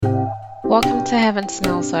Welcome to Heaven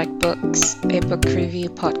Smells Like Books, a book review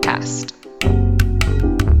podcast.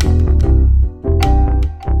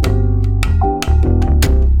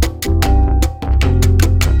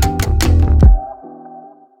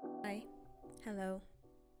 Hi, hello,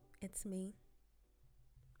 it's me.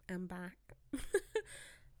 I'm back.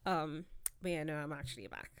 But yeah, no, I'm actually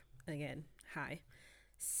back again. Hi.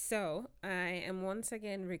 So I am once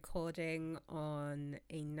again recording on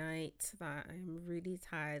a night that I'm really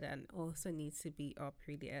tired and also need to be up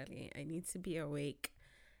really early. I need to be awake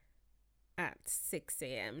at 6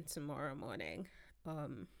 a.m. tomorrow morning.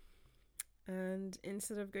 And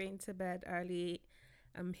instead of going to bed early,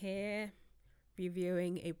 I'm here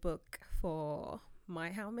reviewing a book for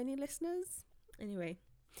my how many listeners? Anyway,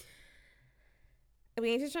 I'm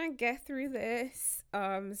going to try and get through this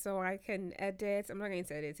so I can edit. I'm not going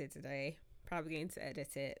to edit it today. Probably going to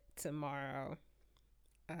edit it tomorrow.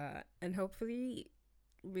 And hopefully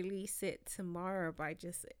release it tomorrow by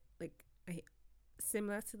just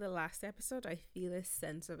similar to the last episode, I feel a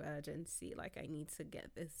sense of urgency, like I need to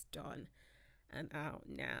get this done and out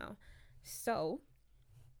now. So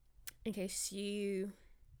in case you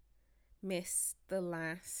missed the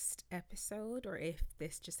last episode, or if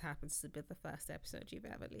this just happens to be the first episode you've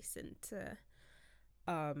ever listened to,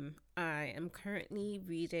 I am currently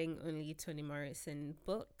reading only Toni Morrison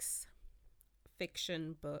books,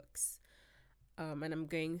 fiction books, and I'm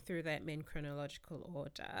going through them in chronological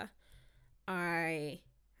order. I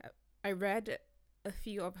read a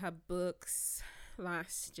few of her books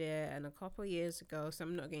last year and a couple years ago, so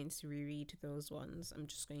I'm not going to reread those ones. I'm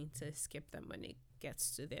just going to skip them when it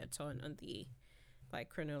gets to their turn on the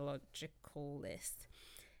chronological list.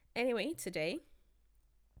 Anyway, today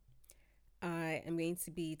I am going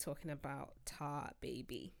to be talking about Tar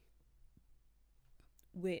Baby,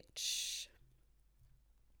 which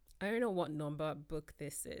I don't know what number book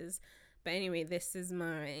this is, but anyway, this is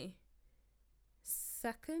my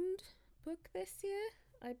second book this year,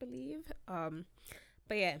 I believe.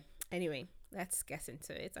 But yeah, anyway, let's get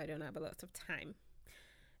into it. I don't have a lot of time.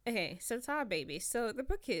 Okay, so Tar Baby. So the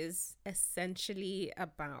book is essentially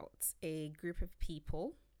about a group of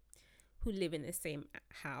people who live in the same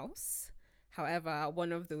house. However,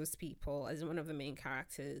 one of those people, as one of the main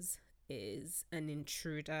characters, is an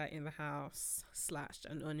intruder in the house /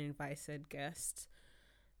 an uninvited guest.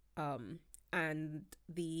 And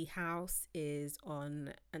the house is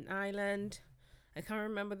on an island. I can't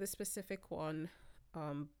remember the specific one,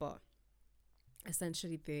 but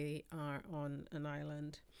essentially they are on an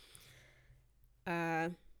island.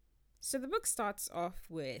 So the book starts off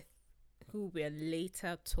with who we're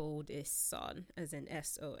later told is Son, as in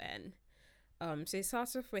S-O-N. So it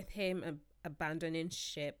starts off with him abandoning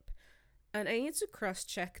ship. And I need to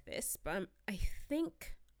cross-check this, but I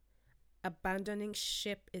think abandoning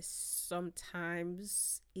ship is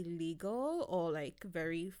sometimes illegal or like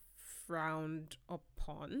very frowned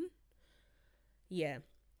upon. Yeah.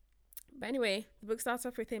 But anyway, the book starts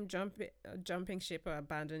off with him jumping ship or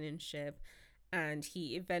abandoning ship, and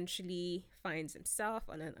he eventually finds himself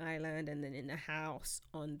on an island and then in a house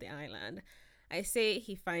on the island. I say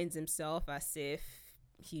he finds himself as if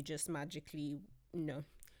he just magically,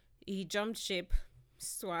 he jumped ship,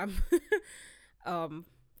 swam,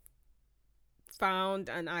 found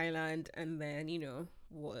an island, and then,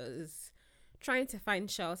 was trying to find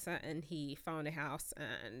shelter, and he found a house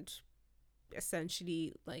and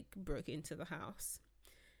essentially broke into the house.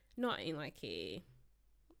 Not in a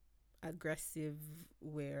aggressive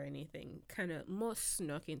way or anything, kind of more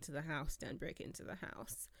snuck into the house than break into the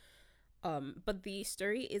house. But the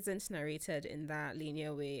story isn't narrated in that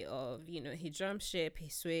linear way of, he jumps ship, he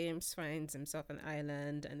swims, finds himself an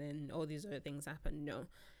island, and then all these other things happen. No,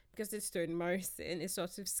 because it's Toni Morrison, it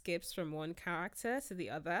sort of skips from one character to the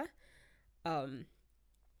other.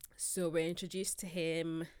 So we're introduced to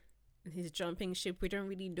him and his jumping ship. We don't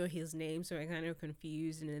really know his name, so we're kind of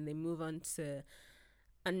confused, and then they move on to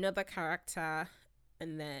another character,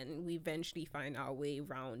 and then we eventually find our way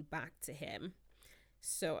round back to him.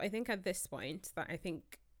 So I think at this point that I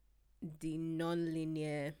think the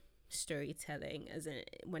non-linear storytelling, as in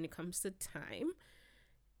when it comes to time,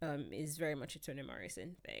 is very much a Toni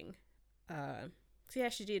Morrison thing. So yeah,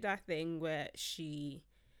 she did that thing where she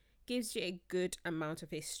gives you a good amount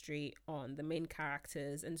of history on the main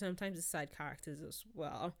characters and sometimes the side characters as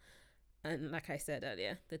well. And like I said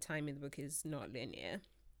earlier, the time in the book is not linear.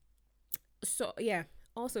 So yeah,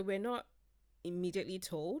 also we're not immediately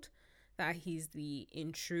told that he's the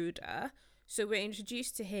intruder. So we're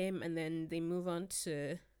introduced to him, and then they move on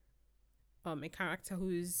to a character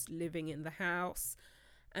who's living in the house,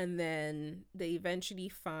 And then they eventually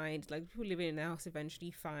find, like, people living in the house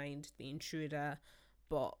eventually find the intruder,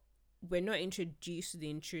 but we're not introduced to the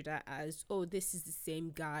intruder as, oh, this is the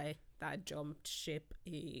same guy that jumped ship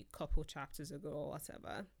a couple chapters ago or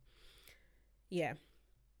whatever. Yeah.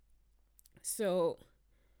 So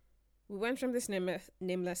we went from this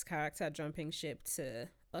nameless character jumping ship to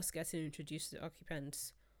us getting introduced to the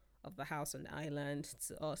occupants of the house on the island,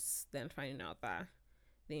 to us then finding out that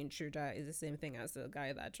the intruder is the same thing as the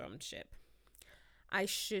guy that jumped ship. I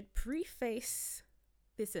should preface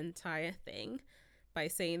this entire thing by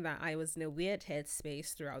saying that I was in a weird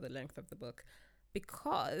headspace throughout the length of the book,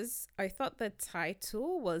 because I thought the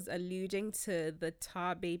title was alluding to the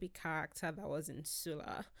Tar Baby character that was in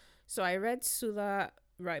Sula. So I read Sula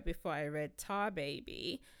right before I read Tar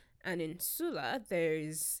Baby, and in Sula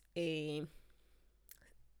there's a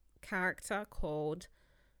character called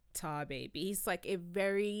Tar Baby. He's like a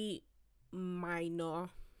very minor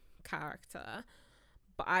character,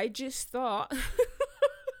 but I just thought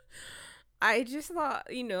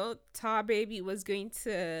Tar Baby was going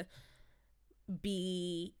to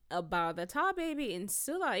be about the Tar Baby in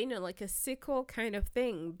Sula, like a sequel kind of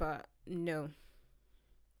thing, but no,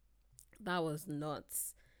 that was not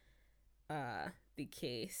the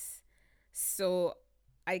case. So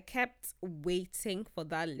I kept waiting for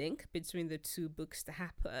that link between the two books to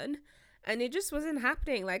happen, and it just wasn't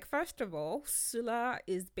happening. Like, first of all, Sula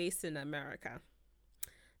is based in America.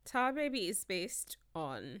 Tar Baby is based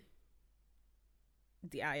on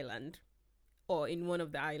the island, or in one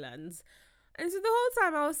of the islands. And so the whole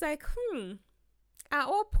time I was like, at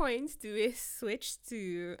what point do we switch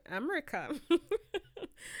to America?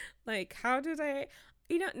 Like, how did I,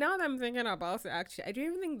 now that I'm thinking about it, actually, I don't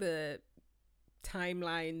even think the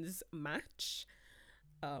timelines match.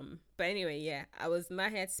 But anyway, yeah, I was in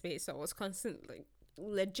that headspace, so I was constantly,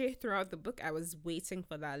 legit throughout the book, I was waiting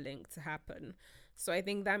for that link to happen. So I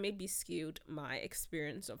think that maybe skewed my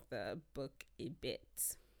experience of the book a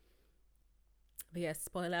bit. But yeah,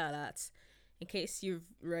 spoiler alert. In case you've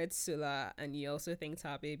read Sula and you also think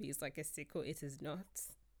Tar Baby is like a sequel, it is not.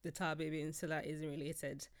 The Tar Baby in Sula isn't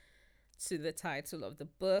related to the title of the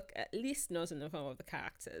book, at least not in the form of the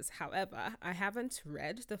characters. However, I haven't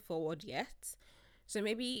read the foreword yet, so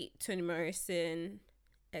maybe Toni Morrison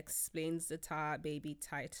explains the Tar Baby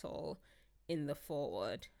title in the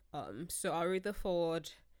foreword. So I'll read the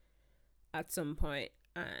foreword at some point,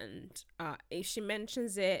 and if she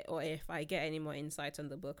mentions it, or if I get any more insight on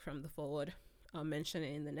the book from the foreword, I'll mention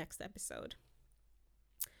it in the next episode.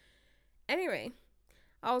 Anyway,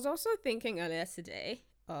 I was also thinking earlier today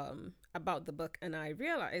about the book, and I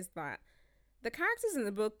realized that the characters in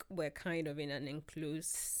the book were kind of in an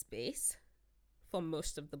enclosed space for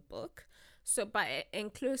most of the book. So by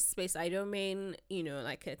enclosed space, I don't mean,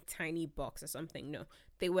 like a tiny box or something. No,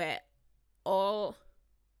 they were all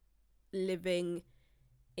living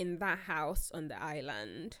in that house on the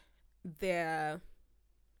island. Their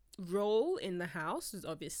role in the house was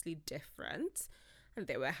obviously different, and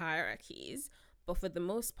there were hierarchies, but for the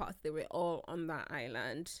most part they were all on that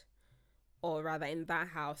island, or rather in that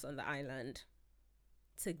house on the island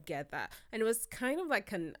together. And it was kind of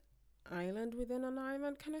like an island within an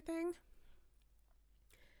island kind of thing.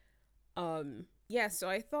 So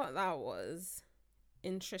I thought that was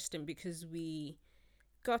interesting because we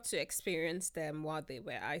got to experience them while they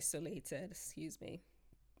were isolated. Excuse me,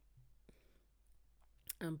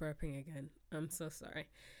 I'm burping again, I'm so sorry.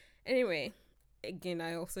 Anyway, again,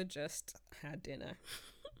 I also just had dinner.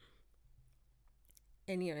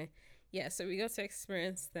 Anyway, yeah, so we got to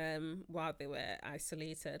experience them while they were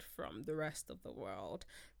isolated from the rest of the world.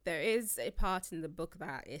 There is a part in the book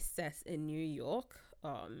that is set in New York,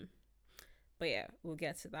 but yeah, we'll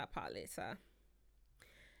get to that part later.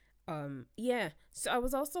 So I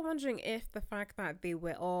was also wondering if the fact that they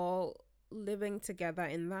were all living together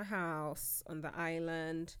in the house on the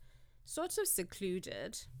island, sort of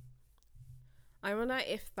secluded, I wonder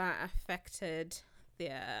if that affected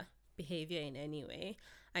their behavior in any way.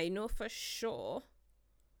 I know for sure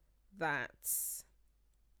that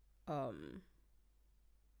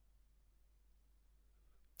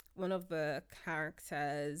one of the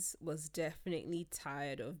characters was definitely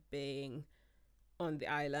tired of being on the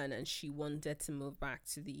island, and she wanted to move back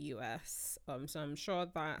to the US. So I'm sure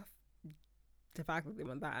that the fact that they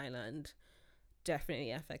were on that island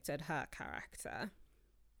definitely affected her character.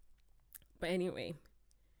 But anyway,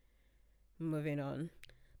 moving on.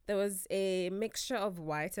 There was a mixture of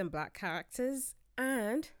white and black characters,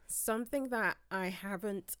 and something that I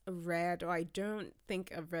haven't read, or I don't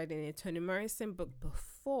think I've read in a Toni Morrison book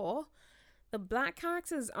before, the black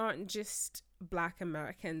characters aren't just Black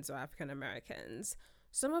Americans or African Americans.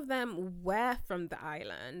 some of them were from the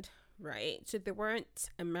island, right? So they weren't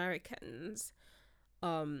Americans.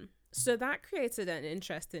 So that created an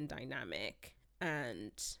interesting dynamic.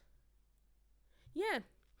 And yeah,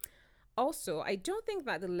 also, I don't think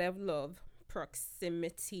that the level of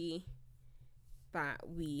proximity that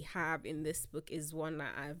we have in this book is one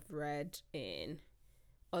that I've read in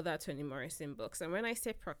other Toni Morrison books. And when I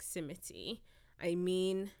say proximity, I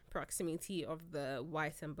mean proximity of the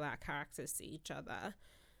white and black characters to each other.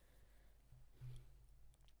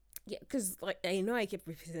 Yeah, because like I know I keep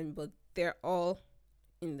repeating, but they're all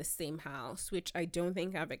in the same house, which I don't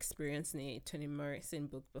think I've experienced in a Toni Morrison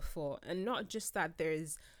book before. And not just that,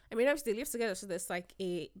 I mean, obviously they live together, so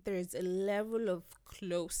there's a level of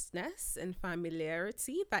closeness and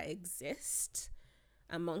familiarity that exists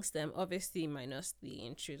amongst them, obviously minus the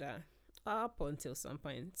intruder up until some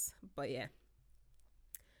point. But yeah.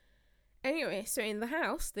 Anyway, so in the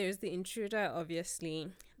house, there's the intruder,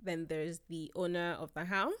 obviously. Then there's the owner of the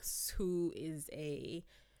house, who is a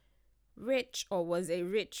rich or was a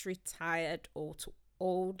rich retired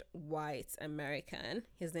old white American.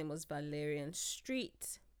 His name was Valerian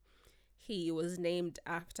Street. He was named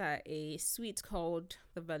after a sweet called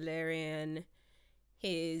the Valerian.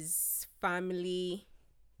 His family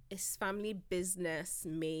business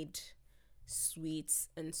made sweets,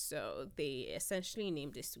 and so they essentially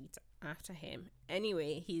named the sweet after him.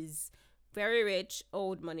 Anyway, he's very rich,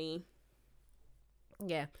 old money.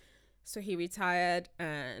 Yeah. So he retired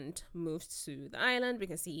and moved to the island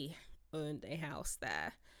because he owned a house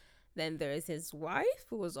there. Then there is his wife,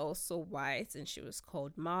 who was also white, and she was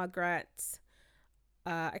called Margaret.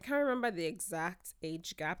 I can't remember the exact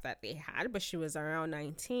age gap that they had, but she was around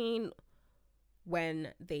 19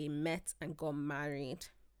 when they met and got married.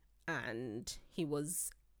 And he was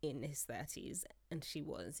in his 30s, and she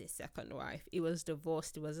was his second wife. It was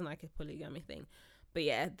divorced. It wasn't like a polygamy thing. But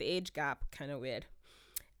yeah, the age gap, kind of weird.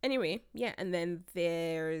 Anyway, yeah, and then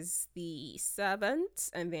there's the servant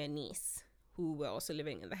and their niece, who were also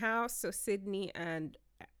living in the house. So Sydney and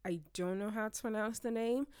I don't know how to pronounce the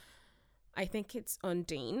name. I think it's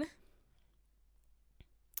Undine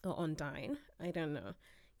or Undine. I don't know.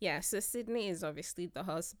 Yeah, so Sydney is obviously the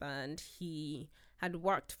husband. He had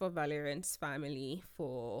worked for Valerian's family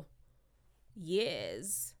for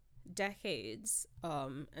years, decades.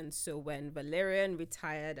 And so when Valerian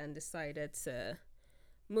retired and decided to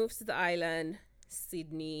move to the island,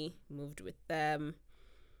 Sydney moved with them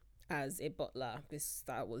as a butler because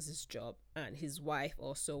that was his job. And his wife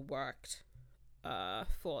also worked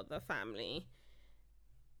for the family.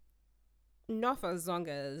 Not for as long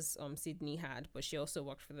as Sydney had, but she also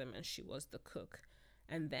worked for them and she was the cook.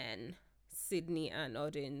 And then Sydney and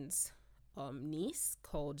Odin's niece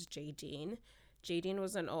called Jadine. Jadine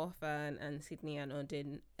was an orphan, and Sydney and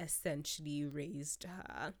Odin essentially raised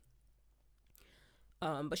her.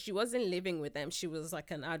 But she wasn't living with them. She was like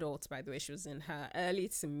an adult, by the way. She was in her early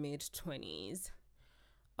to mid 20s.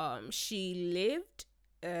 She lived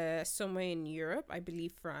somewhere in Europe, I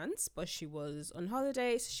believe France, but she was on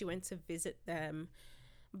holiday, so she went to visit them.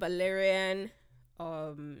 Valerian,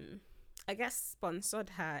 I guess,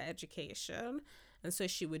 sponsored her education, and so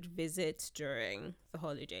she would visit during the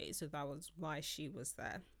holidays, so that was why she was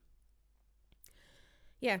there.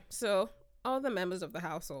 Yeah, so all the members of the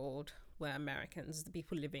household were Americans, the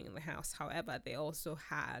people living in the house. However, they also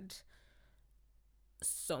had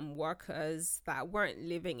some workers that weren't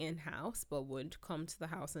living in house but would come to the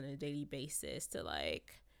house on a daily basis to,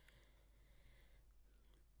 like,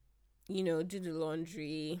 do the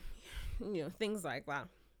laundry, things like that.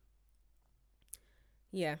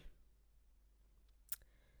 Yeah.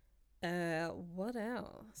 What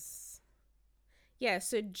else? Yeah,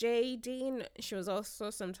 so Jadine, she was also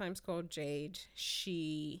sometimes called Jade.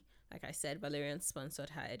 She, like I said, Valerian sponsored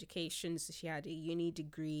her education, so she had a uni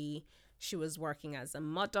degree. She was working as a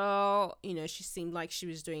model. She seemed like she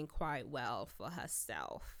was doing quite well for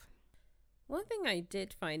herself. One thing I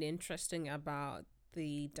did find interesting about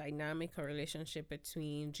the dynamic or relationship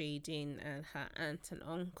between Jadine and her aunt and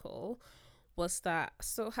uncle was that,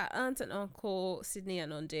 so her aunt and uncle, Sydney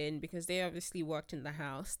and Undine, because they obviously worked in the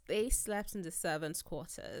house, they slept in the servants'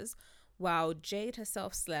 quarters while Jade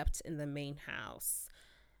herself slept in the main house.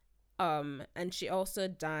 And she also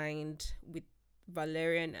dined with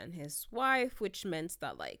Valerian and his wife, which meant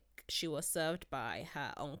that, like, she was served by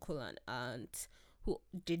her uncle and aunt, who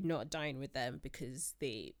did not dine with them because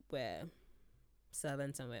they were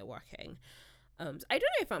servants and were working. I don't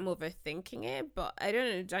know if I'm overthinking it, but I don't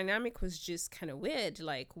know. The dynamic was just kind of weird.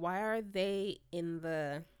 Like, why are they in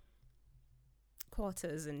the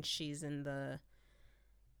quarters and she's in the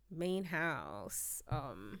main house?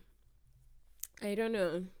 I don't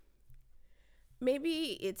know.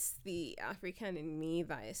 Maybe it's the African in me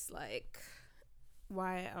that is like,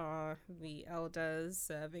 why are the elders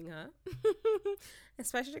serving her?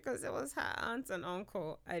 Especially because it was her aunt and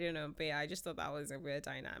uncle. I don't know, but yeah, I just thought that was a weird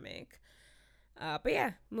dynamic. But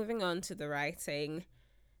yeah, moving on to the writing.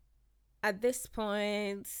 At this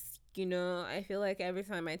point, I feel like every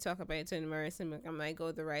time I talk about Toni Morrison, I'm like,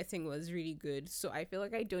 oh, the writing was really good. So I feel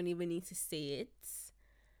like I don't even need to say it.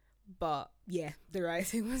 But yeah, the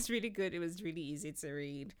writing was really good. It was really easy to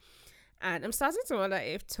read. And I'm starting to wonder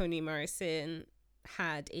if Toni Morrison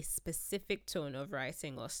had a specific tone of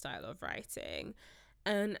writing or style of writing.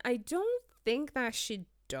 And I don't think that she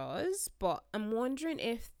does, but I'm wondering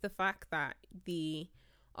if the fact that the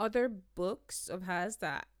other books of hers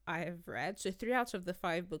that I have read, so 3 out of the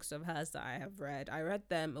 5 books of hers that I read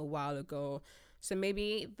them a while ago. So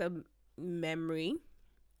maybe the memory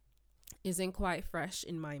isn't quite fresh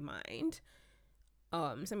in my mind.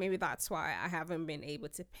 So maybe that's why I haven't been able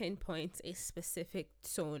to pinpoint a specific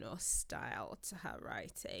tone or style to her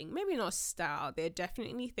writing. Maybe not style. There are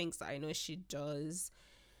definitely things that I know she does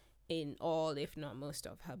in all, if not most,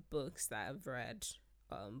 of her books that I've read.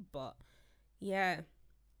 But yeah,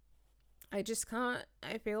 I just can't.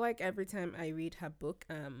 I feel like every time I read her book,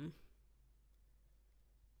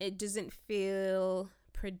 it doesn't feel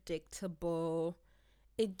predictable.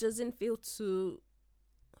 It doesn't feel too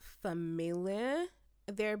familiar.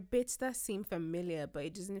 There are bits that seem familiar, but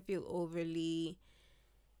it doesn't feel overly,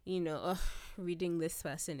 reading this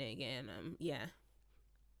person again. Yeah,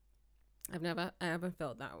 I haven't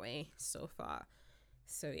felt that way so far.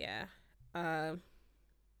 So yeah, um,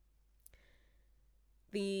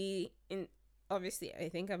 the in obviously I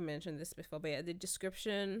think I've mentioned this before, but yeah, the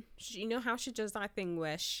description. You know how she does that thing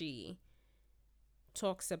where she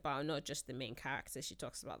talks about not just the main characters, she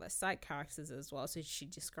talks about the side characters as well. So she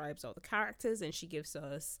describes all the characters and she gives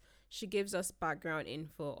us background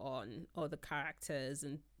info on all the characters,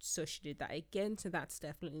 and so she did that again. So that's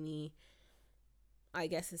definitely, I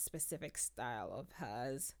guess, a specific style of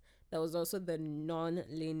hers. There was also the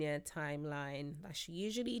non-linear timeline that she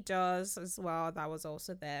usually does as well. That was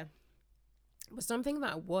also there. But something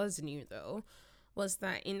that was new though was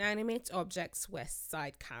that inanimate objects were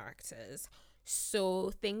side characters.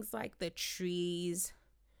 So things like the trees,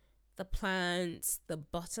 the plants, the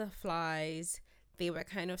butterflies, they were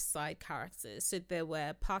kind of side characters. So there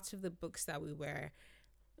were parts of the books that we were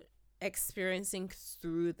experiencing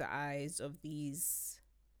through the eyes of these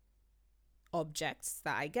objects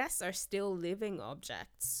that I guess are still living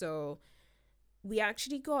objects. So we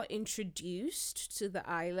actually got introduced to the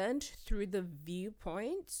island through the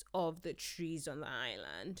viewpoint of the trees on the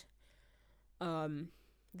island. Um,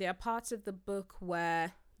 there are parts of the book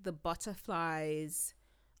where the butterflies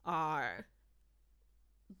are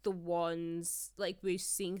the ones, like, we're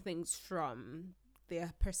seeing things from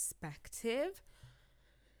their perspective.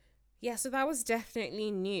 Yeah, so that was definitely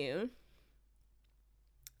new.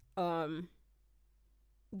 Um,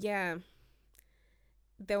 yeah,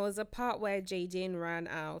 there was a part where Jadine ran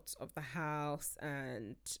out of the house,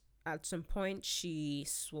 and at some point she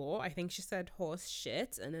swore, I think she said horse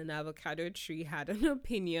shit, and an avocado tree had an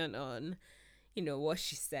opinion on, what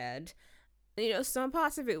she said. Some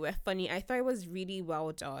parts of it were funny. I thought it was really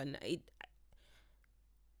well done.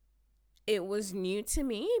 It was new to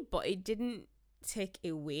me, but it didn't take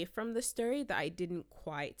away from the story that I didn't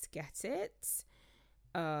quite get it.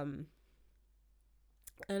 Um,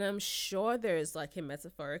 and I'm sure there's like a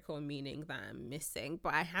metaphorical meaning that I'm missing,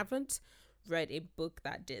 but I haven't read a book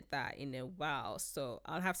that did that in a while, so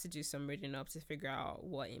I'll have to do some reading up to figure out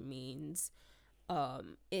what it means.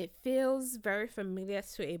 It feels very familiar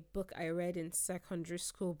to a book I read in secondary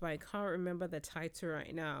school, but I can't remember the title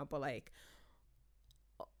right now. But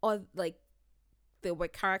or like there were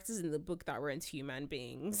characters in the book that weren't human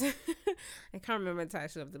beings. I can't remember the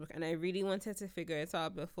title of the book, and I really wanted to figure it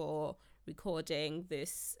out before recording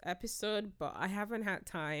this episode, but I haven't had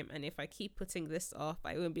time. And if I keep putting this off,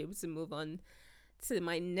 I won't be able to move on to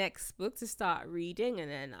my next book to start reading.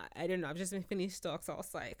 And then I don't know, I've just been finished talk, so I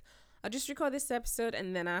was like, I'll just record this episode,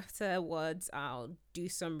 and then afterwards I'll do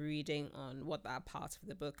some reading on what that part of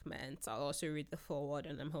the book meant. I'll also read the foreword,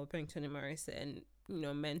 and I'm hoping Toni Morrison,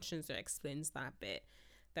 mentions or explains that bit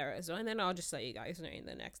there as well. And then I'll just let you guys know in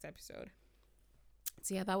the next episode.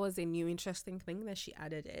 So yeah, that was a new interesting thing that she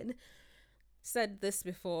added in. Said this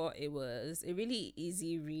before, it was a really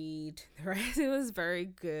easy read. Right, it was very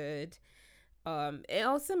good. It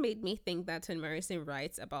also made me think that Toni Morrison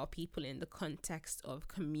writes about people in the context of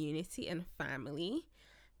community and family.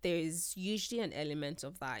 There's usually an element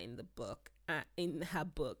of that in the book, in her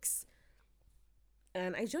books.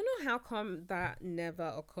 And I don't know how come that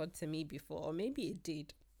never occurred to me before, or maybe it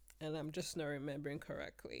did, and I'm just not remembering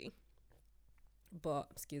correctly. But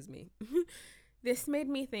excuse me, this made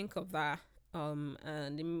me think of that,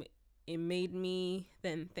 and it made me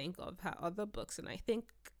then think of her other books, and I think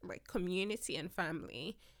like community and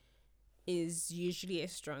family is usually a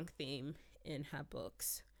strong theme in her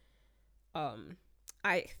books. Um,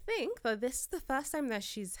 I think that this is the first time that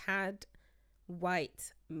she's had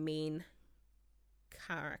white main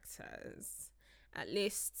characters. At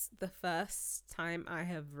least the first time I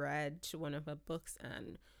have read one of her books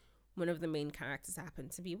and one of the main characters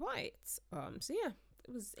happened to be white. So yeah,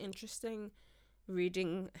 it was interesting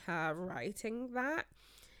reading her writing that.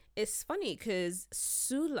 It's funny because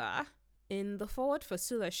Sula, in the forward for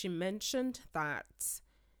Sula, she mentioned that,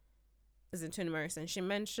 as in Toni Morrison, she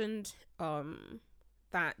mentioned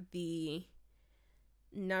that the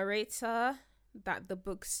narrator that the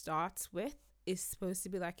book starts with is supposed to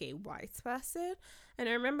be like a white person. And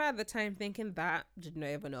I remember at the time thinking that did not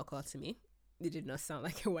even occur to me. It did not sound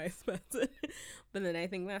like a white person. But then I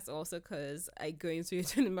think that's also because I go into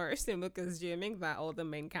it in Morrison book assuming that all the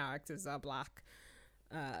main characters are black.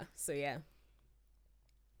 So yeah.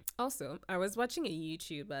 Also, I was watching a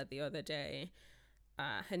YouTuber the other day.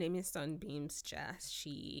 Her name is Sunbeams Jess.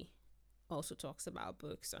 She also talks about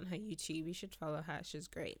books on her YouTube. You should follow her. She's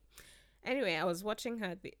great. Anyway, I was watching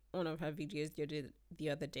one of her videos the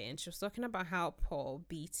other day, and she was talking about how Paul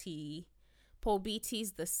Beatty's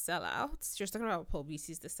The Sellout. She was talking about Paul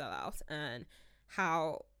Beatty's The Sellout, and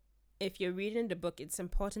how if you're reading the book, it's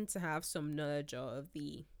important to have some knowledge of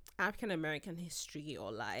the African American history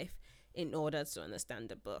or life in order to understand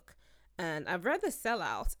the book. And I've read The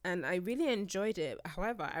Sellout, and I really enjoyed it.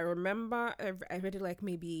 However, I remember I read it like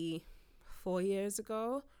maybe 4 years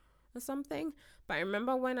ago or something. But I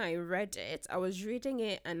remember when I read it, I was reading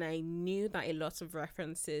it and I knew that a lot of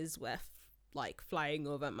references were like flying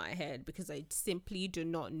over my head because I simply do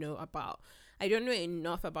not know I don't know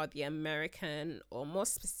enough about the American, or more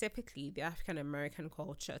specifically the African American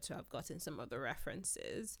culture, to have gotten some of the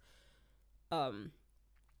references. And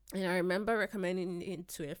I remember recommending it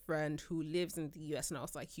to a friend who lives in the US, and I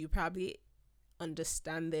was like, you probably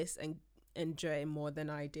understand this and enjoy it more than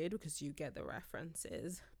I did because you get the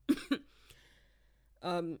references.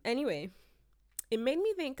 Anyway, it made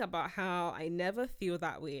me think about how I never feel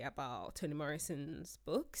that way about Toni Morrison's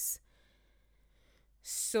books.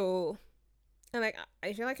 So, and like,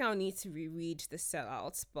 I feel like I'll need to reread The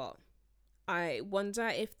Sellouts, but I wonder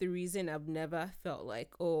if the reason I've never felt like,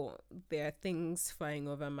 oh, there are things flying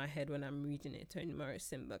over my head when I'm reading a Toni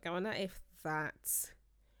Morrison book, I wonder if that's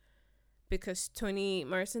because Toni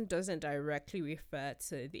Morrison doesn't directly refer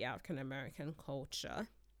to the African American culture.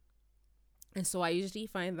 And so I usually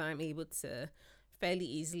find that I'm able to fairly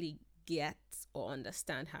easily get or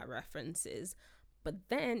understand her references. But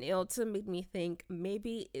then it also made me think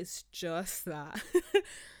maybe it's just that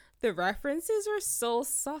the references are so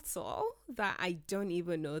subtle that I don't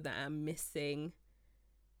even know that I'm missing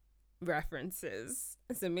references.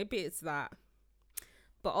 So maybe it's that.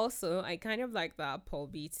 But also, I kind of like that Paul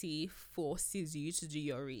Beatty forces you to do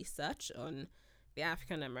your research on the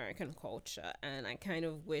African American culture. And I kind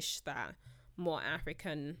of wish that more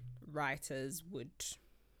African writers would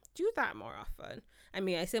do that more often. I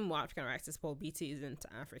mean, I say more African writers. Paul Beatty isn't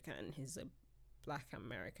African. He's a Black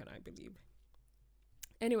American, I believe.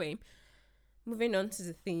 Anyway, moving on to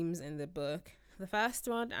the themes in the book. The first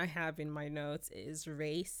one I have in my notes is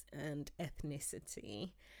race and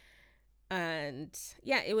ethnicity. And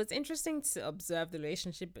yeah, it was interesting to observe the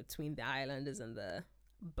relationship between the islanders and the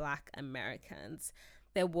Black Americans.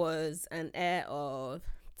 There was an air of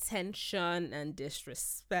tension and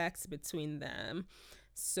disrespect between them.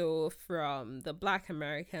 So from the Black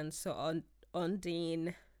Americans, so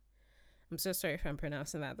Undine, I'm so sorry if I'm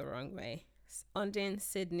pronouncing that the wrong way. Undine,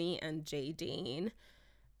 Sydney, and Jadine.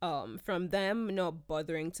 From them not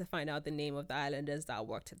bothering to find out the name of the islanders that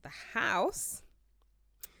worked at the house,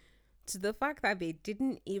 to the fact that they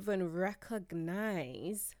didn't even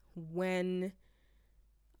recognize when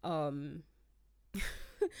so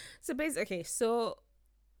basically, okay, so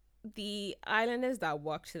the islanders that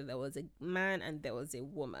worked there was a man and there was a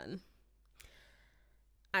woman.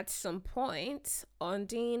 At some point,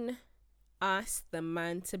 Undine asked the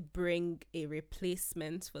man to bring a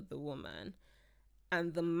replacement for the woman,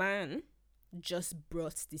 and the man just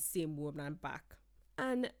brought the same woman back,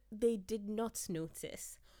 and they did not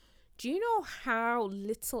notice. Do you know how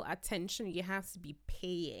little attention you have to be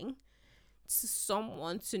paying to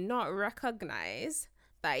someone to not recognize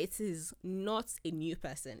that it is not a new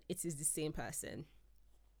person, it is the same person?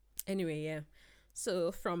 Anyway, yeah.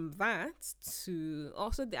 So from that to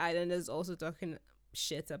also the islanders also talking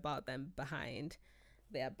shit about them behind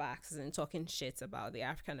their backs and talking shit about the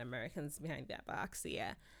African Americans behind their backs. So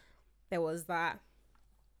yeah, there was that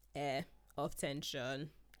air of tension,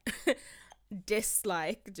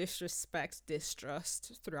 dislike, disrespect,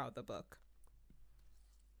 distrust throughout the book.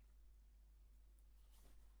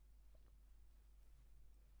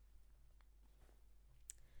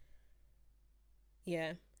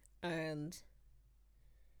 Yeah. And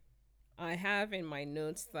I have in my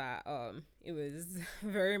notes that it was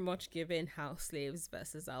very much given house slaves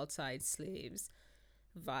versus outside slaves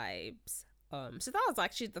vibes. So that was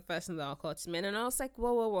actually the first thing that occurred to me, and I was like,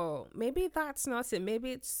 whoa, whoa, whoa, maybe that's not it.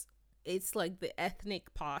 Maybe it's like the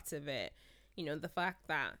ethnic part of it. You know, the fact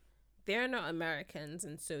that they're not Americans,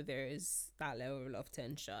 and so there's that level of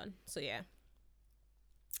tension. So yeah,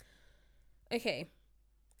 okay.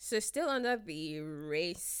 So still under the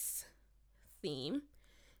race theme.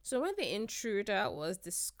 So when the intruder was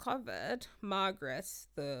discovered, Margaret,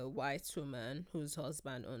 the white woman whose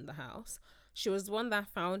husband owned the house, she was the one that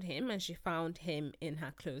found him, and she found him in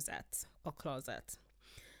her closet.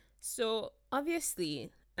 So obviously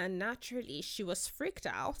and naturally, she was freaked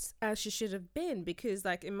out, as she should have been, because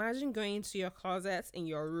like imagine going into your closet in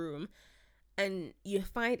your room and you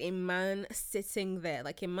find a man sitting there,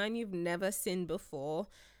 like a man you've never seen before,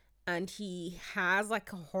 and he has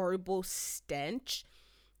like a horrible stench.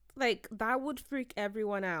 Like that would freak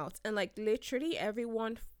everyone out, and like literally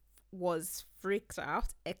everyone was freaked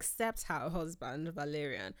out except her husband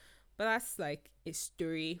Valerian. But that's like a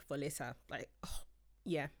story for later. Like, oh,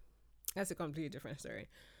 yeah, that's a completely different story.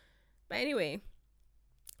 But anyway,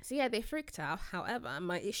 so yeah, they freaked out. However,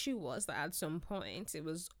 my issue was that at some point it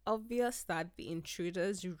was obvious that the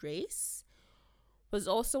intruder's race was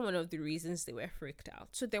also one of the reasons they were freaked out.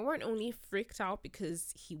 So they weren't only freaked out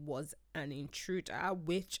because he was an intruder,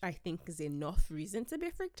 which I think is enough reason to be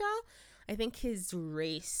freaked out. I think his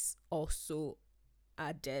race also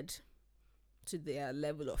added to their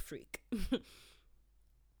level of freak.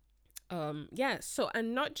 Yeah, so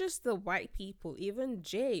and not just the white people, even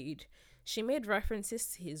Jade, she made references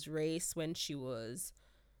to his race when she was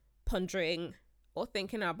pondering or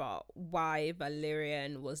thinking about why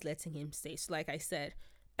Valerian was letting him stay. So, like I said,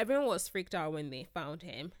 everyone was freaked out when they found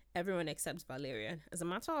him. Everyone except Valerian. As a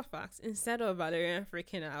matter of fact, instead of Valerian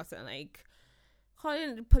freaking out and like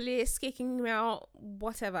calling the police, kicking him out,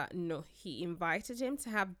 whatever, no, he invited him to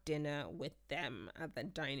have dinner with them at the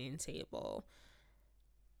dining table.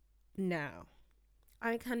 Now,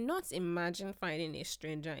 I cannot imagine finding a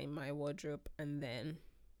stranger in my wardrobe and then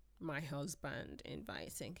my husband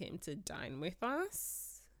inviting him to dine with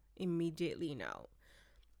us immediately. No.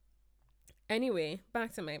 Anyway,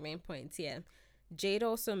 back to my main point here. Jade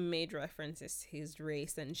also made references to his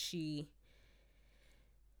race, and she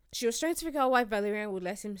was trying to figure out why Valerian would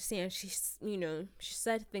let him stay, and she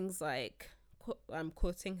said things like, I'm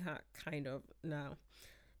quoting her kind of now.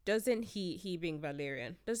 Doesn't he being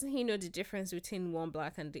Valerian, doesn't he know the difference between one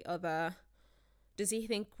black and the other? Does he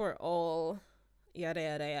think we're all yada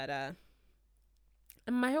yada yada?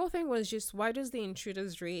 And my whole thing was just, why does the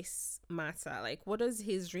intruder's race matter? Like, what does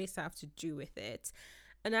his race have to do with it?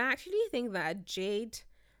 And I actually think that Jade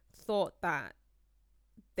thought that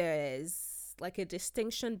there's like a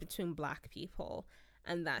distinction between black people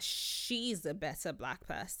and that she's a better black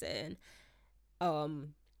person.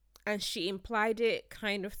 And she implied it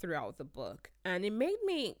kind of throughout the book. And it made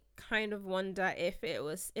me kind of wonder if that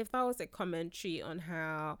was a commentary on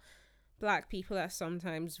how black people are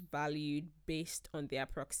sometimes valued based on their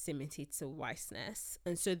proximity to whiteness.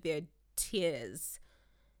 And so there are tiers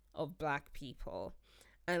of black people.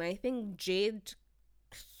 And I think Jade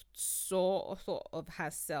thought of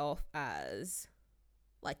herself as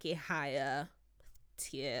like a higher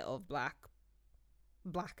tier of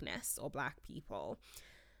blackness or black people.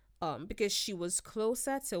 Because she was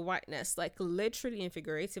closer to whiteness, like literally and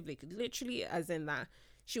figuratively, literally as in that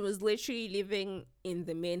she was literally living in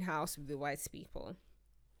the main house with the white people.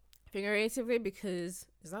 Figuratively, because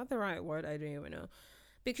is that the right word? I don't even know.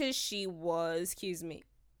 Because she was, excuse me,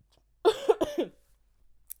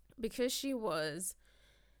 because she was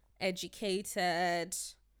educated,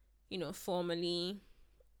 formally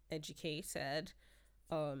educated.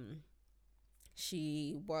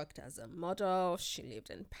 She worked as a model. She lived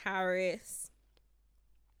in Paris.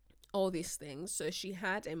 All these things. So she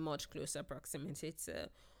had a much closer proximity to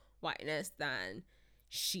whiteness than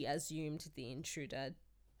she assumed the intruder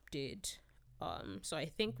did. So I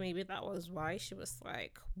think maybe that was why she was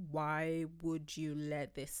like, why would you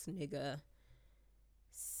let this nigga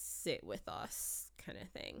sit with us, kind of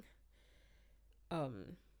thing.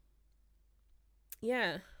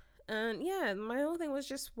 Yeah. And yeah, my whole thing was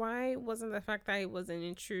just, why wasn't the fact that he was an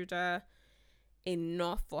intruder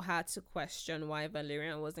enough for her to question why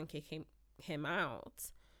Valerian wasn't kicking him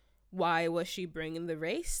out? Why was she bringing the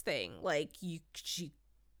race thing? Like,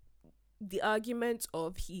 the argument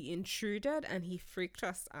of he intruded and he freaked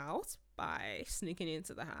us out by sneaking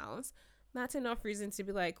into the house. That's enough reason to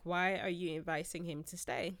be like, why are you inviting him to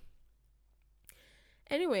stay?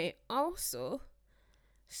 Anyway, also,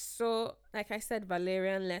 so like I said,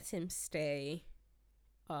 Valerian let him stay.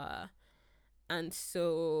 Uh, and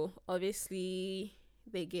so obviously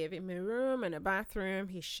they gave him a room and a bathroom.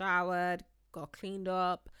 He showered, got cleaned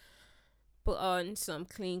up, put on some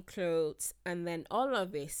clean clothes, and then all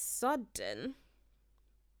of a sudden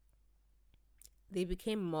they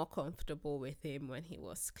became more comfortable with him when he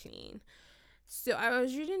was clean. So I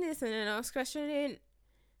was reading this and then I was questioning,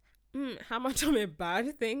 how much of a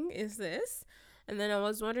bad thing is this? And then I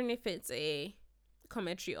was wondering if it's a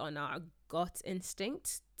commentary on our gut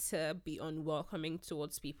instinct to be unwelcoming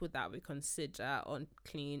towards people that we consider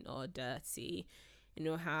unclean or dirty. You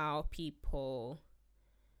know, how people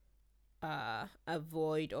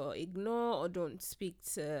avoid or ignore or don't speak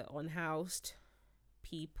to unhoused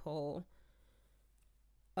people.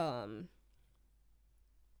 Um,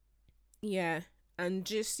 yeah, and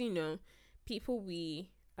just, people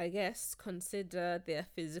we, I guess, consider their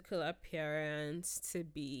physical appearance to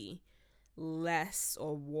be less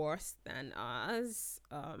or worse than ours.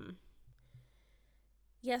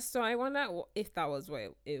 Yes, so I wonder if that was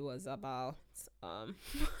what it was about. Um,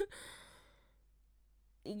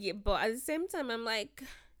 yeah, but at the same time, I'm like,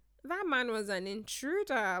 that man was an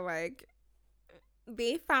intruder. Like,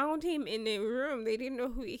 they found him in a room. They didn't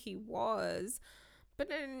know who he was. But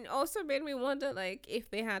then also made me wonder, like,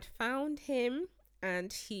 if they had found him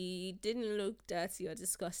and he didn't look dirty or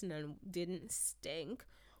disgusting and didn't stink,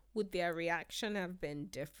 would their reaction have been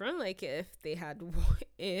different? Like,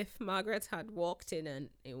 if Margaret had walked in and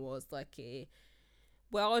it was like a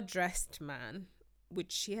well-dressed man,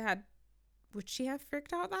 would she have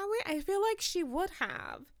freaked out that way? I feel like she would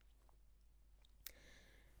have.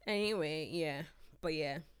 Anyway, yeah. But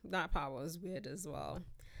yeah, that part was weird as well.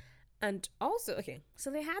 And also, okay,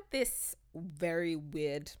 so they had this very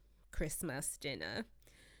weird Christmas dinner.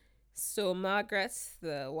 So Margaret,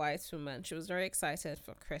 the white woman, she was very excited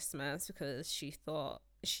for Christmas because she thought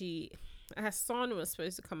her son was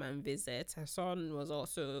supposed to come and visit. Her son was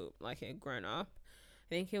also like a grown up. I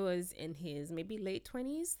think he was in his maybe late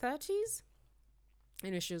 20s, 30s.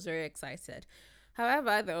 And she was very excited.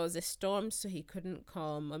 However, there was a storm, so he couldn't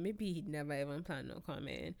come, or maybe he'd never even planned on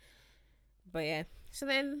coming. But yeah, so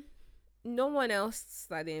then no one else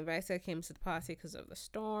that they invited came to the party because of the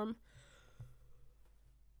storm.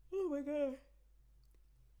 Oh my god.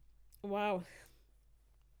 Wow.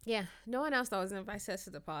 Yeah, no one else that was invited to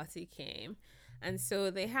the party came. And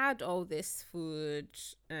so they had all this food.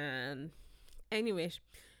 And anyway,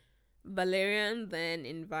 Valerian then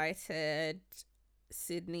invited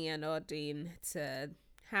Sydney and Odin to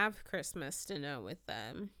have Christmas dinner with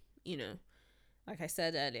them. You know, like I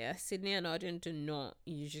said earlier, Sydney and Odin do not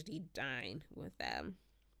usually dine with them.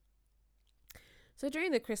 So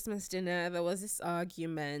during the Christmas dinner, there was this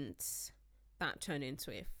argument that turned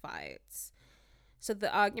into a fight. So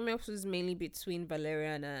the argument was mainly between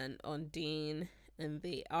Valerian and Undine, and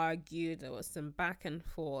they argued. There was some back and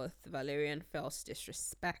forth. Valerian felt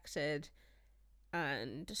disrespected,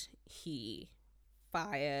 and he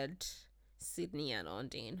fired Sydney and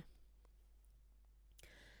Undine.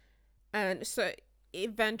 And so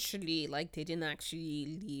eventually, like, they didn't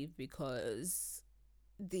actually leave because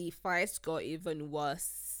the fights got even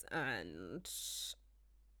worse and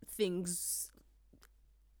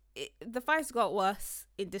the fights got worse.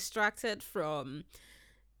 It distracted from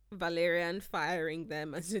Valerian firing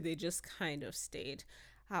them, and so they just kind of stayed.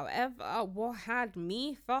 However, what had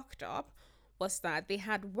me fucked up was that they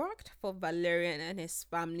had worked for Valerian and his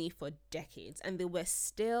family for decades, and they were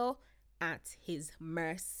still at his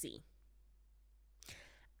mercy.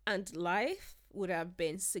 And life would have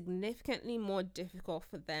been significantly more difficult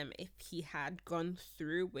for them if he had gone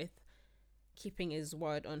through with keeping his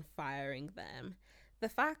word on firing them. The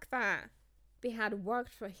fact that they had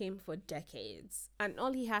worked for him for decades and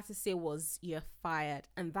all he had to say was, "You're fired,"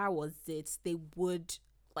 and that was it. They would,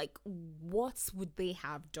 like, what would they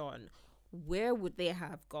have done? Where would they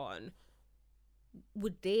have gone?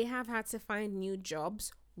 Would they have had to find new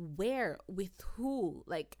jobs? Where? With who?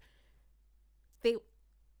 Like, they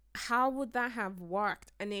how would that have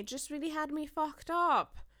worked? And it just really had me fucked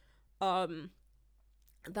up.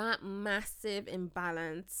 That massive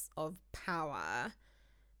imbalance of power,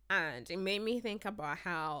 and it made me think about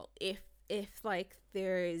how if if like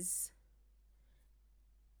there's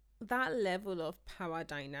that level of power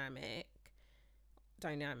dynamics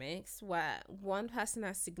where one person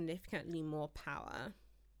has significantly more power,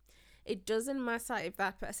 it doesn't matter if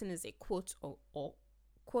that person is a or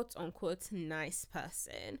quote unquote nice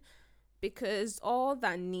person, because all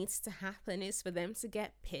that needs to happen is for them to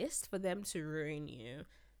get pissed, for them to ruin you.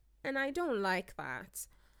 And I don't like that.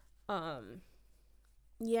 Um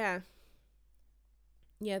yeah.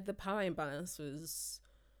 Yeah, the power imbalance was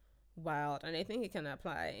wild, and I think it can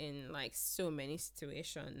apply in like so many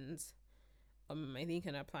situations. I think it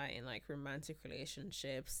can apply in like romantic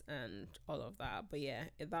relationships and all of that. But yeah,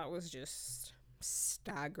 that was just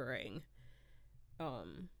staggering.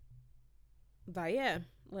 Um that yeah,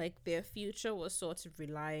 like their future was sort of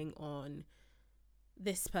relying on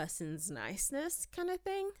this person's niceness kind of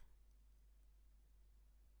thing,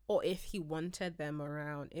 or if he wanted them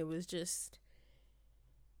around. It was just,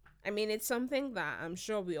 I mean, it's something that I'm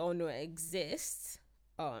sure we all know exists,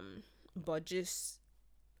 but just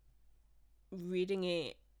reading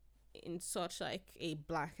it in such like a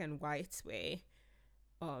black and white way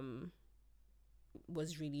um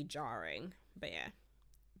was really jarring. But yeah.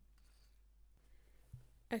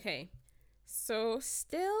 Okay. So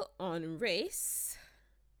still on race,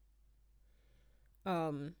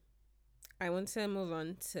 um I want to move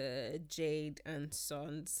on to Jade and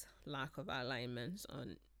Son's lack of alignment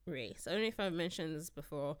on race. I don't know if I've mentioned this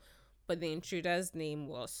before, but the intruder's name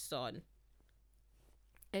was Son.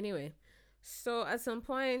 Anyway, so at some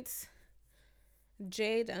point,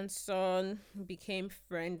 Jade and Son became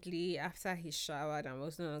friendly after he showered and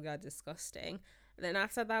was no longer disgusting. Then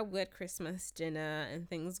after that weird Christmas dinner and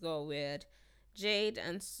things got weird, Jade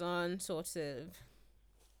and Son sort of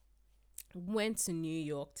went to New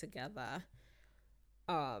York together.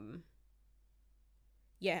 Um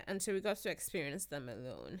yeah, and so we got to experience them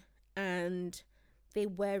alone. And they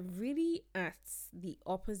were really at the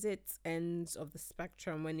opposite ends of the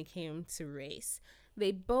spectrum when it came to race.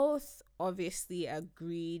 They both obviously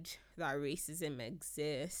agreed that racism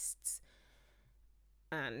exists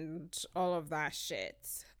and all of that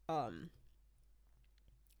shit.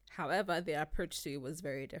 However, their approach to it was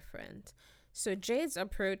very different. So Jade's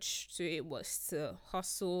approach to it was to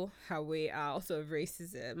hustle her way out of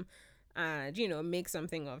racism and, you know, make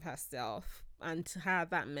something of herself. And to her,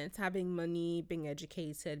 that meant having money, being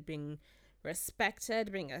educated, being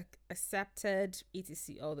respected, being accepted,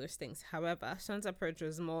 etc., all those things. However, Sean's approach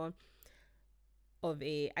was more of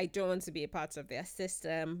a, I don't want to be a part of their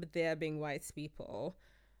system, but they're being white people.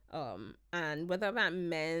 And whether that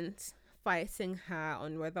meant fighting her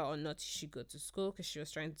on whether or not she should go to school because she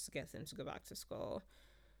was trying to get him to go back to school.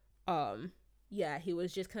 Yeah, he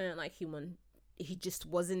was just kind of like he just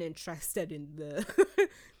wasn't interested in the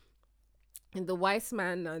in the white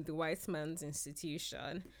man and the white man's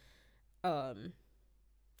institution. Um,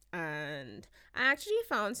 and I actually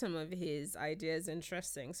found some of his ideas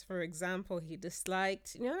interesting. So for example, he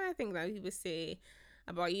disliked, you know, I think that he would say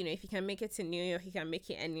about, you know, if you can make it to New York, you can make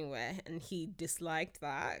it anywhere. And he disliked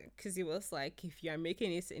that because he was like, if you're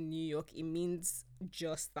making it in New York, it means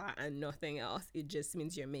just that and nothing else. It just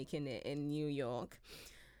means you're making it in New York.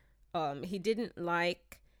 He didn't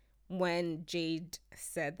like when Jade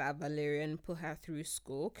said that Valerian put her through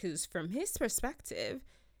school because from his perspective,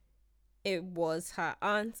 it was her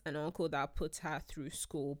aunt and uncle that put her through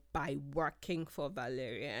school by working for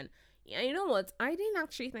Valerian. Yeah, you know what? I didn't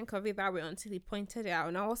actually think of it that way until he pointed it out.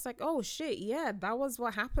 And I was like, oh shit, yeah, that was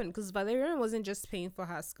what happened. Because Valerian wasn't just paying for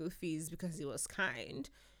her school fees because he was kind.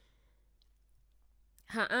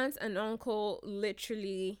 Her aunt and uncle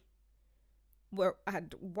literally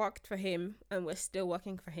had worked for him and were still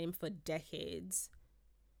working for him for decades.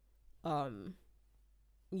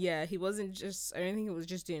 Yeah, he wasn't just, I don't think he was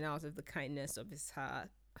just doing it out of the kindness of his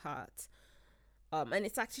heart. And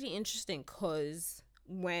it's actually interesting because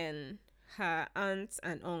when her aunt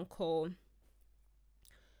and uncle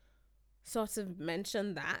sort of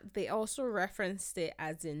mentioned that, they also referenced it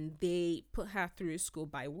as in they put her through school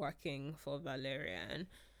by working for Valerian.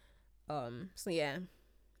 So yeah,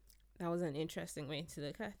 that was an interesting way to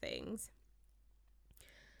look at things.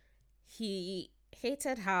 He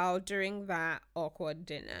hated how during that awkward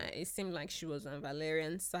dinner, it seemed like she was on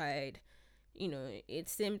Valerian's side. You know, it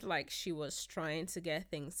seemed like she was trying to get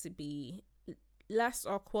things to be less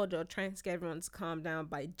awkward or trying to get everyone to calm down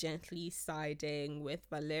by gently siding with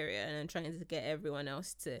Valerian and trying to get everyone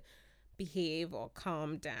else to behave or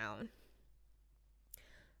calm down.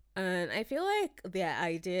 And I feel like their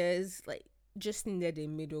ideas like just needed a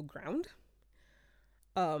middle ground.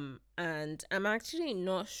 And I'm actually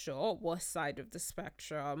not sure what side of the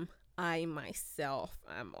spectrum I myself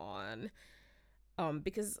am on.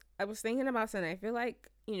 Because I was thinking about it, and I feel like,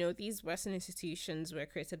 these Western institutions were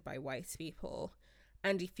created by white people.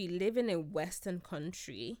 And if you live in a Western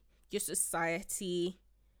country, your society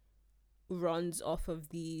runs off of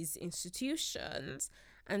these institutions.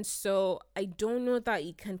 And so I don't know that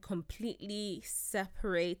you can completely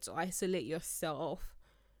separate or isolate yourself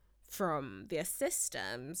from their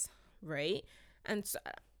systems, right? And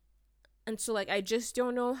so, like, I just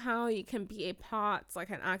don't know how you can be a part, like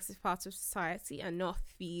an active part of society, and not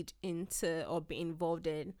feed into or be involved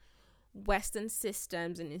in Western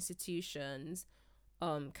systems and institutions,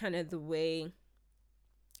 kind of the way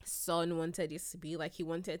Son wanted it to be. Like, he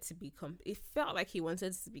wanted to be it felt like he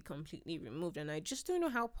wanted to be completely removed, and I just don't know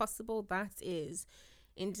how possible that is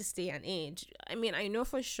in this day and age. I mean, I know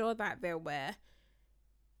for sure that there were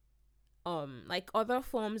like other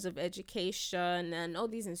forms of education and all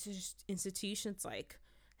these institutions, like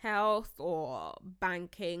health or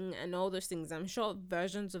banking and all those things. I'm sure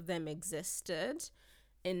versions of them existed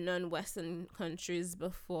in non-Western countries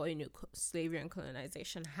before, slavery and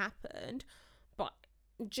colonization happened. But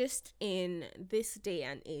just in this day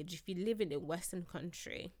and age, if you live in a Western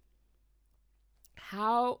country,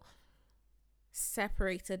 how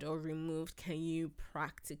separated or removed can you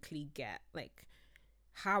practically get? Like,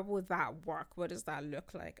 how would that work? What does that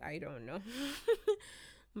look like? I don't know.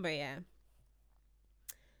 But yeah.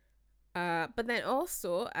 But then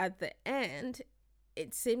also at the end,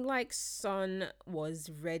 it seemed like Son was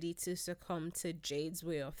ready to succumb to Jade's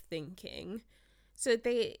way of thinking. So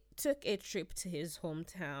they took a trip to his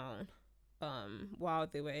hometown while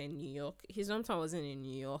they were in New York. His hometown wasn't in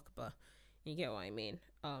New York, but you get what I mean.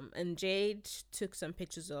 And Jade took some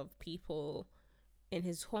pictures of people in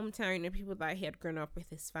his hometown, people that he had grown up with,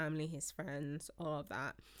 his family, his friends, all of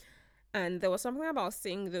that. And there was something about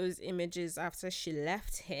seeing those images after she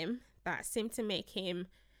left him that seemed to make him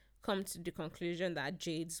come to the conclusion that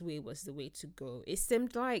Jade's way was the way to go. It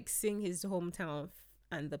seemed like seeing his hometown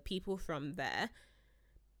and the people from there,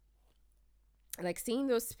 like seeing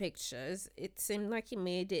those pictures, it seemed like it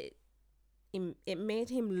made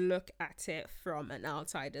him look at it from an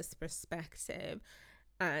outsider's perspective.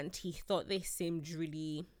 And he thought they seemed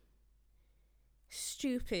really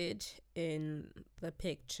stupid in the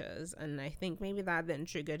pictures. And I think maybe that then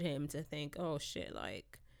triggered him to think, oh shit,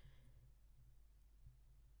 like,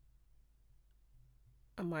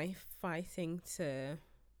 am I fighting to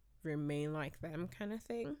remain like them, kind of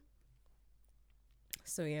thing?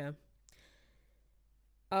 So yeah.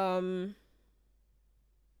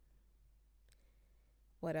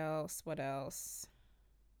 What else?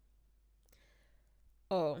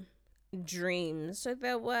 Oh, dreams. So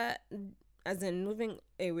there were, as in moving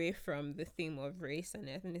away from the theme of race and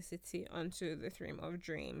ethnicity onto the theme of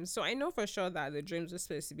dreams. So I know for sure that the dreams were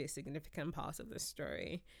supposed to be a significant part of the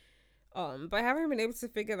story. But I haven't been able to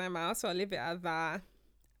figure them out, so I'll leave it at that.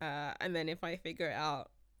 And then if I figure it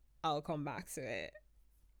out, I'll come back to it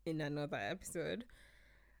in another episode.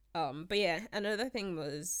 But yeah, another theme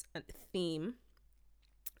was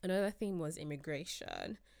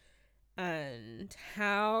immigration, and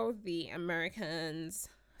how the Americans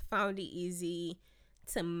found it easy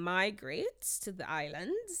to migrate to the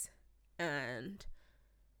islands and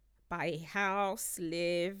buy a house,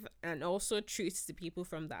 live, and also treat the people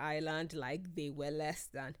from the island like they were less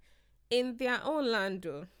than in their own land.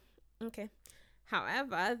 Though. Okay.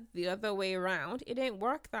 However, the other way around, it didn't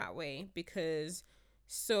work that way, because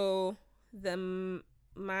so the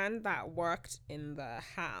man that worked in the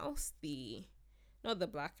house,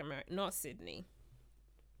 not Sydney,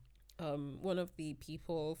 one of the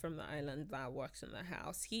people from the island that works in the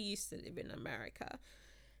house, he used to live in America,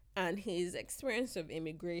 and his experience of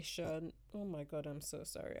immigration, oh my god, I'm so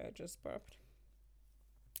sorry, I just burped.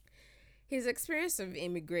 His experience of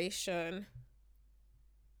immigration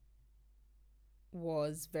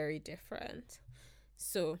was very different.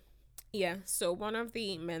 So one of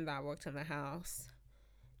the men that worked in the house,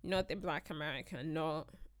 not the Black American, not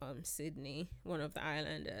Sydney, one of the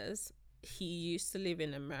islanders, he used to live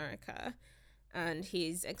in America, and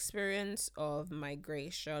his experience of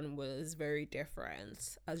migration was very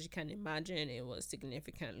different. As you can imagine, it was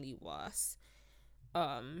significantly worse.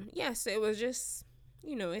 So it was just,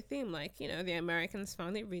 a theme, like, the Americans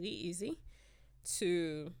found it really easy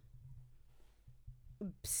to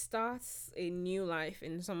start a new life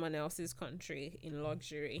in someone else's country in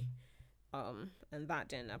luxury, and that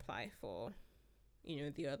didn't apply for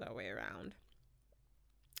the other way around.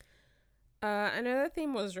 Another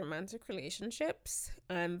theme was romantic relationships,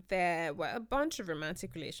 and there were a bunch of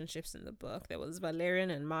romantic relationships in the book. There was Valerian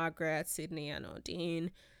and Margaret, Sydney and Odine,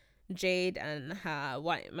 Jade and her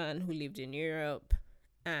white man who lived in Europe,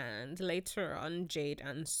 and later on, Jade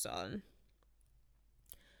and son.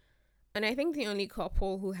 And I think the only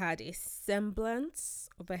couple who had a semblance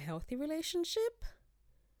of a healthy relationship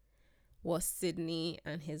was Sydney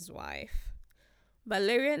and his wife.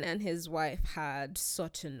 Valerian and his wife had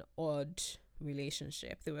such an odd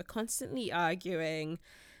relationship. They were constantly arguing,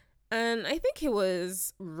 and I think he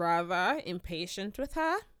was rather impatient with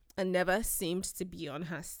her and never seemed to be on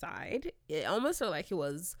her side. It almost felt like he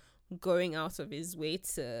was going out of his way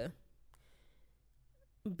to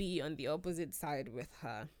be on the opposite side with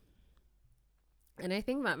her. And I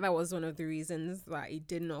think that was one of the reasons that it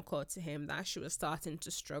did not occur to him that she was starting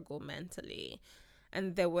to struggle mentally.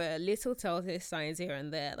 And there were little telltale signs here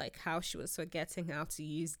and there, like how she was forgetting how to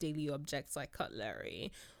use daily objects like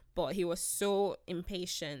cutlery. But he was so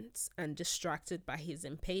impatient and distracted by his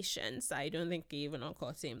impatience, I don't think it even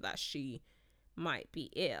occurred to him that she might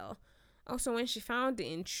be ill. Also, when she found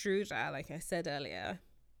the intruder, like I said earlier,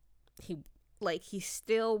 he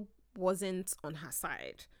still wasn't on her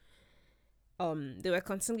side. They were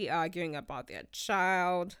constantly arguing about their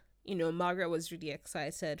child. Margaret was really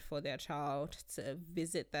excited for their child to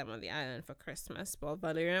visit them on the island for Christmas, but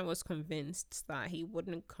Valerian was convinced that he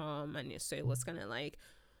wouldn't come, and so it was kind of like,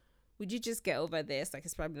 would you just get over this? Like,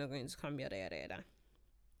 it's probably not going to come, yada yada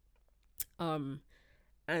yada.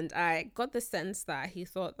 And I got the sense that he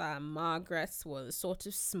thought that Margaret was sort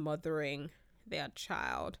of smothering their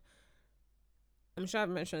child. I'm sure I've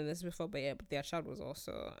mentioned this before, but yeah, but their child was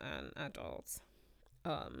also an adult.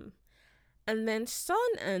 And then Son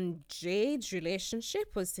and Jade's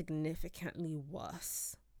relationship was significantly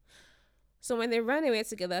worse. So when they ran away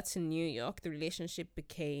together to New York, the relationship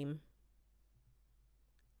became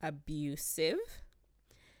abusive.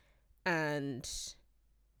 And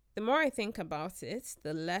the more I think about it,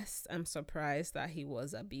 the less I'm surprised that he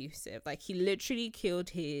was abusive. Like, he literally killed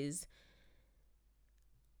his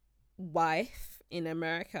wife in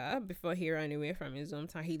America before he ran away from his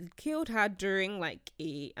hometown. He killed her during like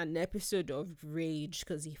an episode of rage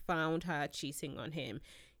because he found her cheating on him.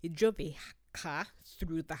 He drove a car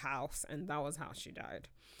through the house, and that was how she died.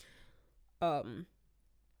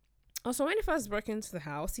 Also, when he first broke into the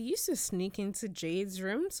house, he used to sneak into Jade's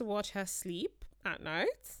room to watch her sleep at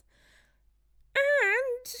night,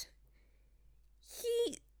 and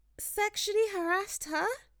he sexually harassed her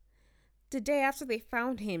the day after they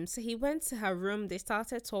found him. So he went to her room, they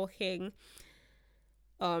started talking.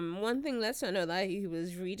 One thing lets her know that he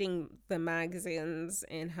was reading the magazines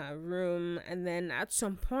in her room, and then at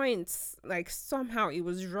some point, like, somehow he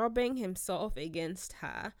was rubbing himself against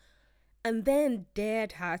her, and then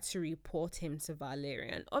dared her to report him to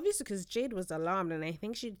Valerian. Obviously, because Jade was alarmed, and I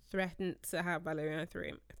think she threatened to have Valerian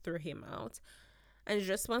throw him out. And his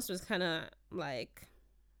response was kind of like,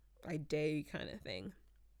 I dare you, kind of thing.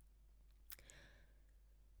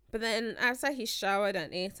 But then after he showered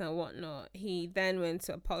and ate and whatnot, he then went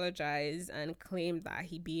to apologize and claimed that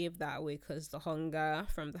he behaved that way because the hunger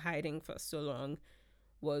from the hiding for so long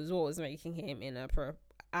was what was making him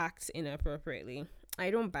act inappropriately.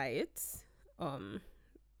 I don't buy it.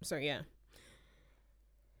 So yeah.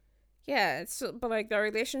 Yeah, but like, the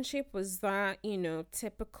relationship was that,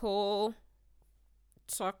 typical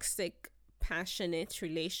toxic, passionate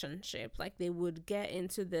relationship. Like, they would get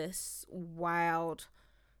into this wild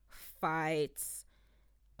fights.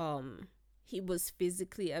 He was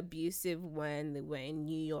physically abusive when they were in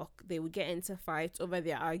New York. They would get into fights over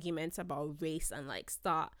their arguments about race and like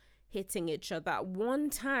start hitting each other. One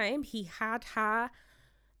time he had her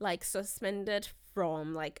like suspended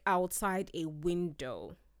from like outside a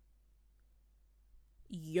window.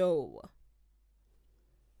 Yo.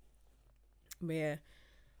 Yeah.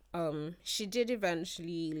 She did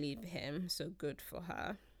eventually leave him, so good for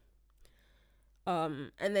her.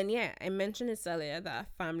 And then, yeah, I mentioned this earlier that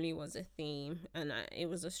family was a theme, and it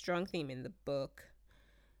was a strong theme in the book.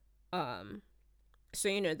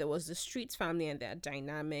 So, there was the Streets family and their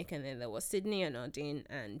dynamic, and then there was Sydney and Odin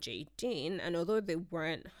and Jadine. And although they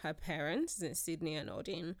weren't her parents, Sydney and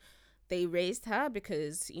Odin, they raised her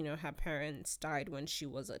because, her parents died when she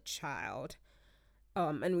was a child.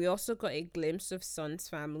 And we also got a glimpse of Son's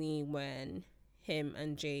family when him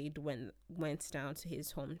and Jade went down to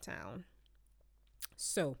his hometown.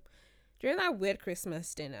 So, during that weird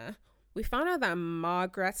Christmas dinner, we found out that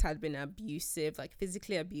Margaret had been abusive, like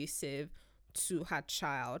physically abusive, to her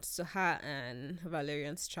child. So her and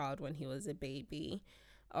Valerian's child when he was a baby.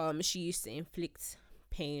 She used to inflict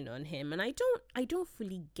pain on him, and I don't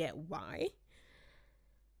fully get why.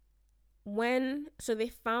 they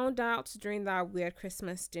found out during that weird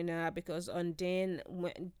Christmas dinner, because Undine,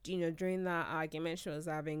 when, during that argument she was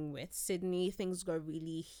having with Sydney, things got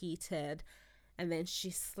really heated, and then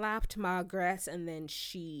she slapped Margaret, and then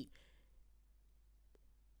she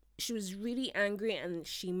was really angry, and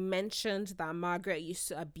she mentioned that Margaret used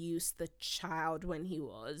to abuse the child when he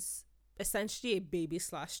was essentially a baby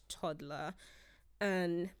slash toddler.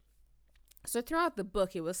 And so throughout the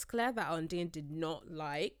book, it was clear that Undine did not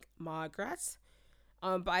like Margaret.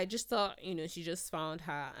 But I just thought, she just found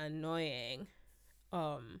her annoying.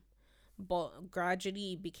 But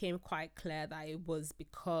gradually it became quite clear that it was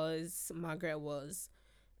because Margaret was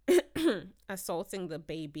assaulting the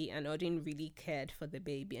baby, and Odin really cared for the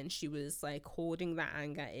baby, and she was like holding that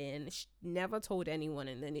anger in. She never told anyone,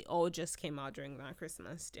 and then it all just came out during that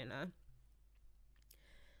Christmas dinner.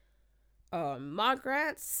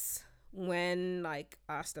 Margaret, when like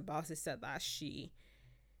asked about it, said that she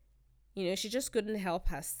just couldn't help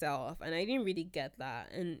herself, and I didn't really get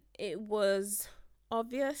that. And it was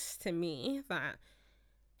obvious to me that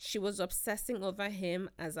she was obsessing over him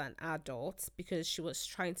as an adult because she was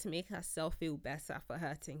trying to make herself feel better for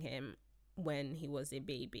hurting him when he was a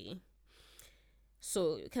baby.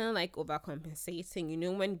 So kind of like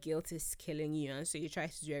overcompensating, when guilt is killing you, and so you try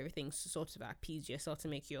to do everything to sort of appease yourself to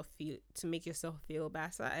make yourself feel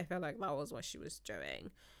better. I felt like that was what she was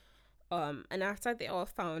doing. And after they all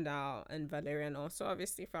found out, and Valerian also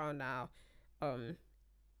obviously found out,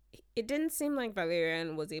 it didn't seem like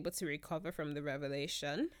Valerian was able to recover from the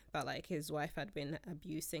revelation that like his wife had been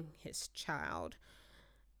abusing his child,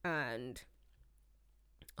 or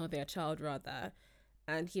their child rather,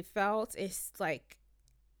 and he felt it's like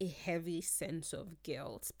a heavy sense of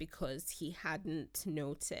guilt because he hadn't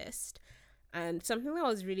noticed. And something that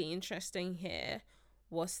was really interesting here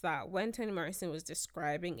was that when Toni Morrison was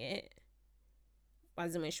describing it,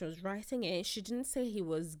 as in when she was writing it, she didn't say he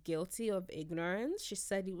was guilty of ignorance. She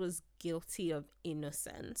said he was guilty of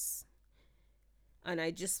innocence. And I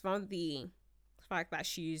just found the fact that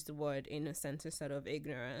she used the word innocence instead of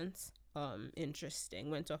ignorance interesting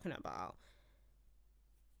when talking about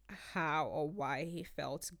how or why he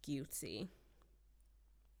felt guilty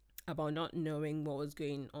about not knowing what was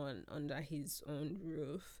going on under his own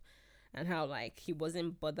roof, and how like he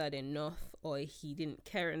wasn't bothered enough, or he didn't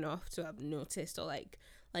care enough to have noticed, or like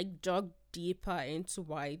dug deeper into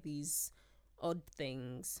why these odd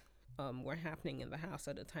things were happening in the house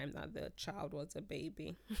at the time that the child was a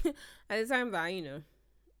baby. At the time that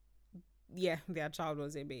their child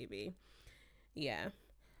was a baby.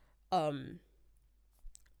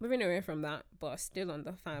 Moving away from that, but still on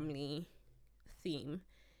the family theme.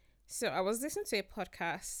 So I was listening to a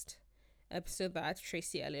podcast episode that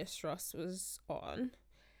Tracy Ellis Ross was on,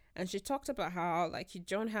 and she talked about how like you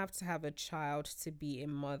don't have to have a child to be a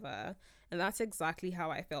mother, and that's exactly how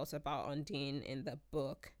I felt about Undine in the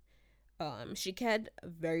book. She cared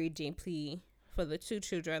very deeply for the two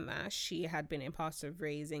children that she had been a part of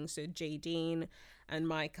raising, so Jadine and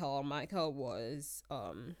Michael. Michael was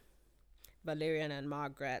Valerian and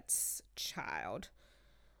Margaret's child.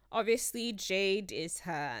 Obviously, Jade is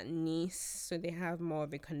her niece, so they have more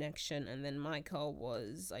of a connection. And then Michael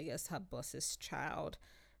was, I guess, her boss's child.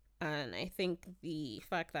 And I think the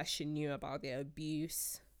fact that she knew about the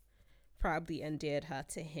abuse probably endeared her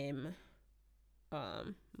to him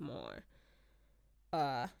more.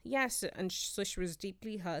 So she was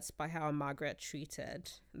deeply hurt by how Margaret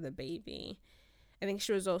treated the baby. I think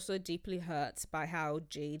she was also deeply hurt by how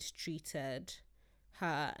Jade treated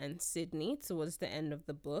her and Sydney towards the end of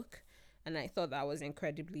the book, and I thought that was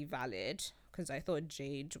incredibly valid because I thought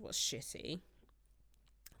Jade was shitty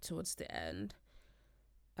towards the end.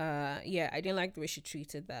 I didn't like the way she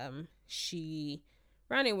treated them. She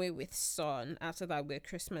ran away with Son after that weird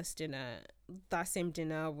Christmas dinner, that same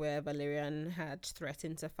dinner where Valerian had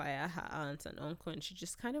threatened to fire her aunt and uncle, and she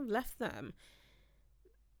just kind of left them.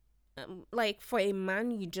 Like, for a man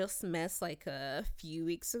you just met like a few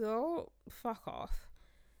weeks ago, fuck off.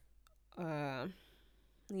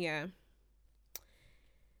 Yeah,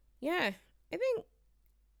 I think,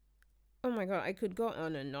 oh my god, I could go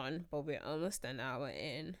on and on, but we're almost an hour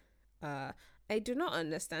in. I do not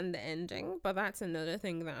understand the ending, but that's another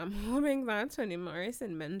thing that I'm hoping that Toni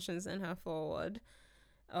Morrison mentions in her foreword.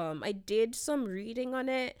 I did some reading on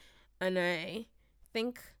it, and I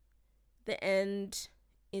think the end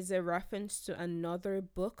is a reference to another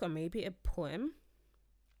book or maybe a poem.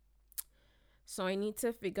 So I need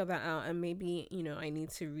to figure that out, and maybe, I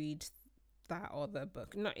need to read that other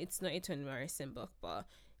book. No, it's not a Toni Morrison book, but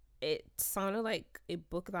it sounded like a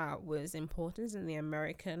book that was important in the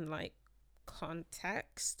American, like,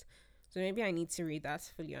 context. So maybe I need to read that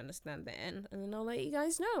to fully understand the end, and then I'll let you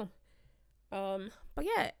guys know. But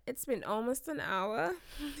yeah, it's been almost an hour.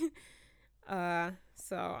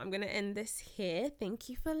 So I'm gonna end this here. Thank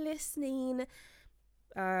you for listening.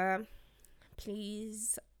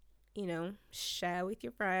 Please, share with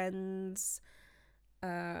your friends.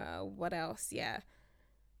 What else? Yeah.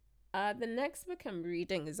 The next book I'm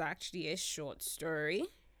reading is actually a short story.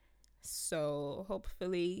 So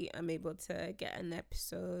hopefully I'm able to get an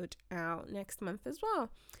episode out next month as well.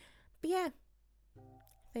 But yeah,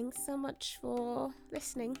 thanks so much for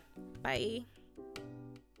listening. Bye.